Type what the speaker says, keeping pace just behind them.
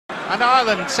And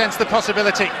Ireland sense the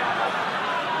possibility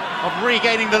of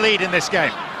regaining the lead in this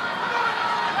game.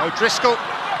 O'Driscoll,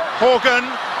 Horgan,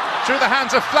 through the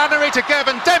hands of Flannery to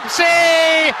Girvan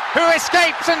Dempsey, who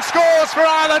escapes and scores for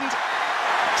Ireland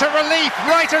to relief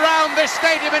right around this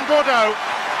stadium in Bordeaux.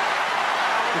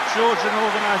 The Georgian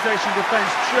organisation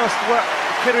defence just where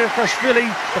Kiriakashvili,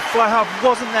 the fly half,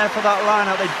 wasn't there for that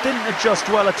line-out. They didn't adjust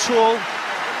well at all.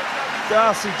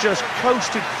 Darcy just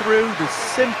coasted through the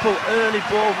simple early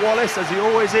ball. Wallace, as he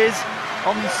always is,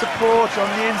 on support on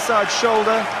the inside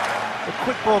shoulder. The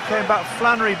quick ball came back.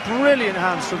 Flannery, brilliant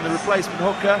hands from the replacement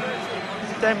hooker.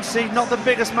 Dempsey, not the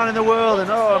biggest man in the world, and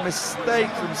a mistake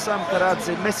from Sam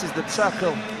Karadze, misses the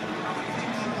tackle.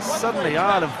 Suddenly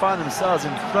Ireland find themselves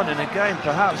in front in a game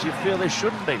perhaps you feel they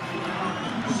shouldn't be.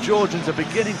 The Georgians are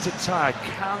beginning to tire.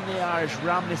 Can the Irish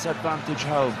ram this advantage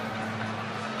home?